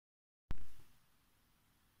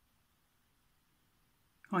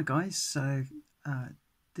Hi guys, so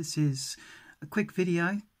this is a quick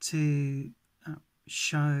video to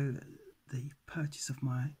show the purchase of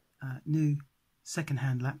my new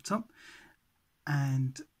second-hand laptop,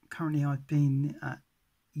 and currently I've been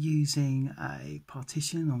using a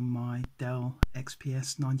partition on my Dell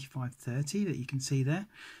XPS 9530 that you can see there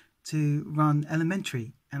to run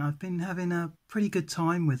elementary, and I've been having a pretty good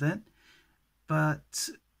time with it, but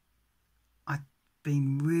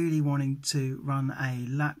been really wanting to run a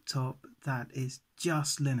laptop that is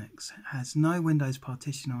just Linux, has no Windows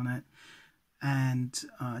partition on it, and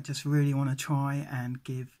I just really want to try and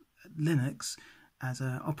give Linux as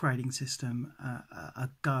an operating system a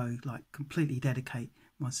go, like completely dedicate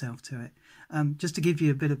myself to it. Just to give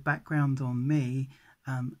you a bit of background on me,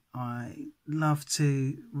 I love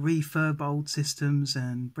to refurb old systems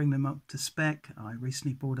and bring them up to spec. I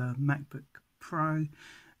recently bought a MacBook Pro,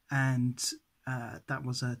 and that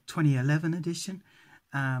was a 2011 edition,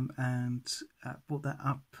 and brought that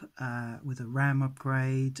up with a RAM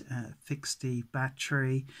upgrade, fixed the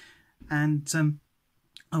battery, and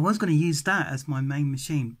I was going to use that as my main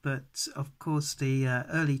machine, but of course the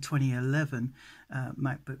early 2011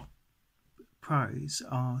 MacBook Pros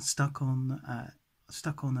are stuck on a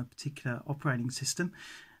particular operating system,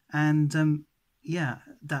 and yeah,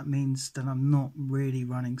 that means that I'm not really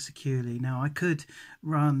running securely. Now I could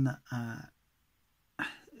run a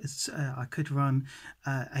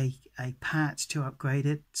patch to upgrade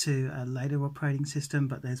it to a later operating system,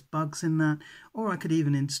 but there's bugs in that, or I could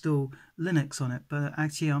even install Linux on it, but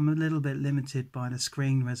actually I'm a little bit limited by the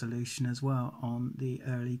screen resolution as well on the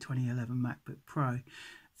early 2011 MacBook Pro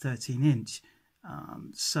 13-inch,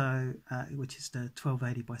 which is the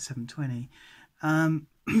 1280 by 720.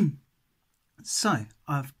 So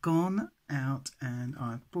I've gone out and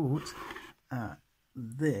I've bought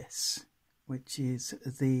this, which is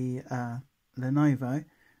the Lenovo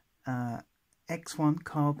X1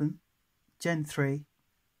 Carbon Gen 3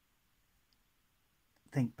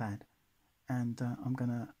 Thinkpad, and I'm going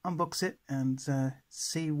to unbox it and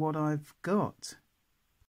see what I've got.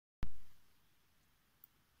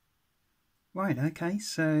 Right, okay,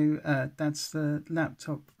 so that's the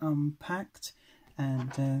laptop unpacked,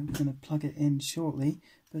 and I'm going to plug it in shortly,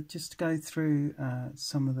 but just to go through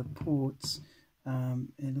some of the ports.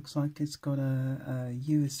 It looks like it's got a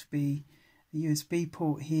USB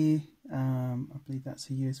port here. I believe that's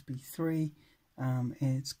a USB 3.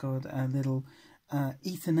 It's got a little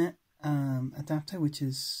Ethernet adapter, which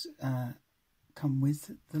has come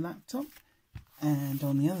with the laptop. And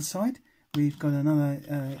on the other side, we've got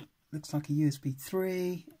another, looks like a USB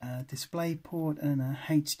 3, display port, and a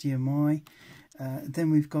HDMI. Then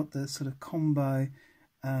we've got the sort of combo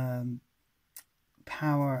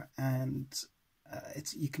power, and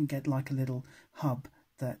you can get like a little hub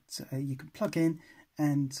that you can plug in,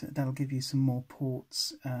 and that'll give you some more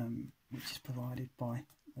ports, which is provided by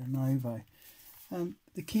Lenovo.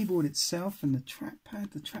 The keyboard itself and the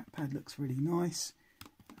trackpad looks really nice.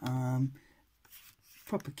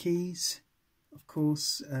 Proper keys, of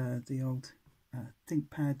course, the old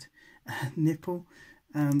Thinkpad nipple.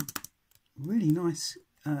 Really nice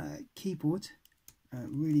keyboard,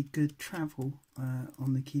 really good travel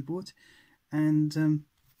on the keyboard, and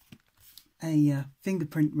a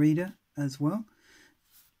fingerprint reader as well.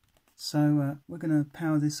 So we're going to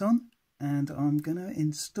power this on, and I'm going to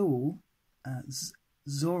install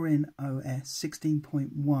Zorin OS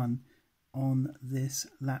 16.1 on this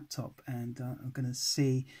laptop, and I'm going to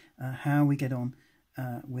see how we get on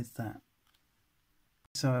with that.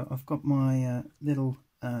 So I've got my little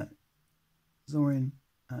Zorin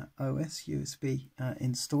OS USB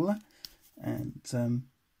installer, and I'm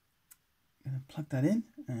going to plug that in,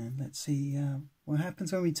 and let's see what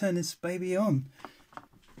happens when we turn this baby on.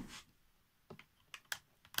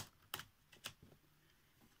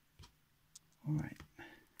 Alright.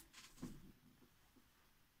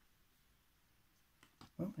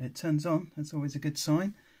 Well, it turns on. That's always a good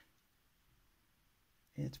sign.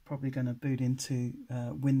 It's probably going to boot into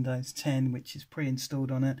Windows 10, which is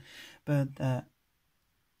pre-installed on it, but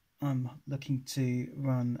I'm looking to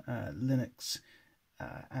run Linux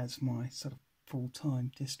as my sort of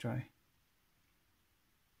full-time distro.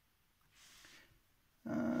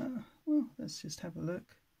 Well, let's just have a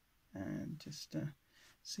look and just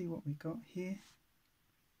see what we got here.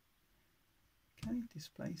 Okay,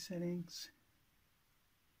 display settings.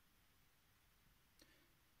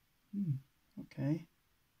 Okay.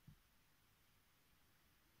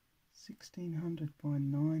 1600 by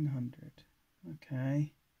 900.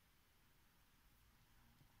 Okay.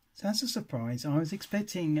 So that's a surprise. I was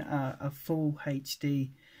expecting a full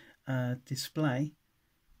HD display,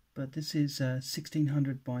 but this is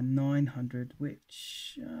 1600 by 900,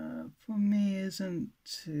 which for me isn't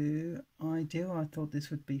too ideal. I thought this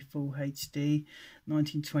would be full HD,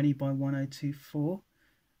 1920 by 1024.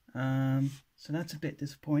 So that's a bit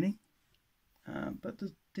disappointing. But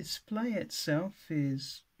the display itself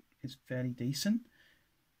is fairly decent.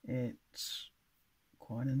 It's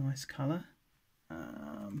quite a nice colour.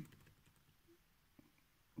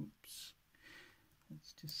 Oops.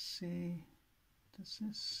 Let's just see. Does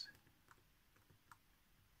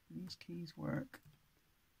these keys work?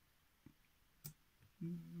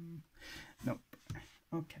 Nope.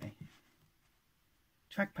 Okay.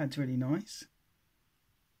 Trackpad's really nice.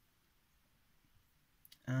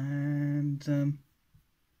 And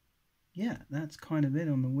yeah, that's kind of it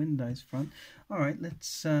on the Windows front. Alright,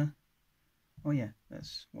 let's oh yeah,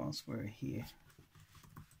 that's whilst we're here.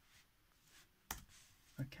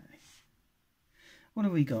 Okay. What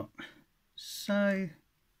have we got? So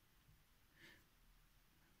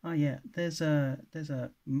oh yeah, there's a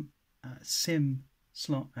SIM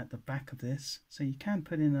slot at the back of this, so you can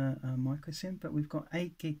put in a micro SIM, but we've got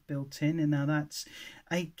 8 gig built in, and now that's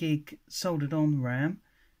 8 gig soldered on RAM.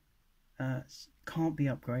 Can't be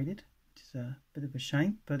upgraded, which is a bit of a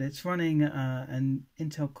shame, but it's running an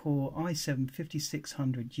Intel Core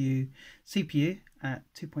i7-5600U CPU at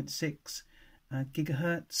 2.6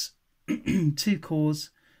 gigahertz, 2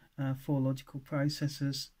 cores, 4 logical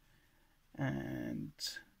processors, and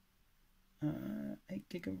 8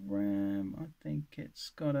 gig of RAM. I think it's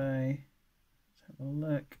got a, let's have a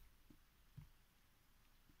look.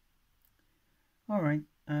 Alright,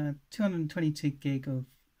 222 gig of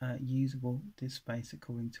usable disk space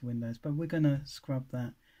according to Windows, but we're going to scrub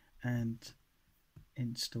that and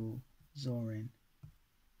install Zorin.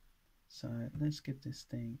 So let's give this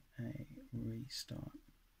thing a restart.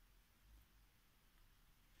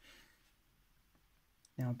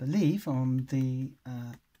 Now I believe on the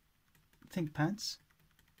Thinkpads,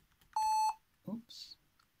 oops,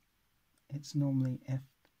 it's normally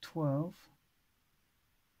F12.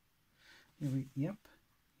 Here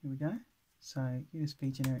we go. So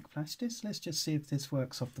USB generic flash disk. Let's just see if this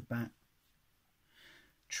works off the bat.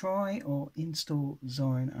 Try or install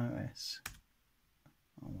Zorin OS.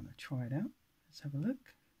 I want to try it out. Let's have a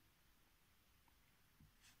look.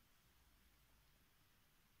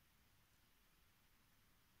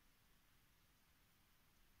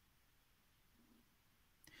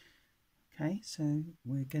 Okay, so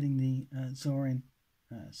we're getting the Zorin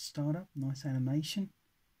startup. Nice animation.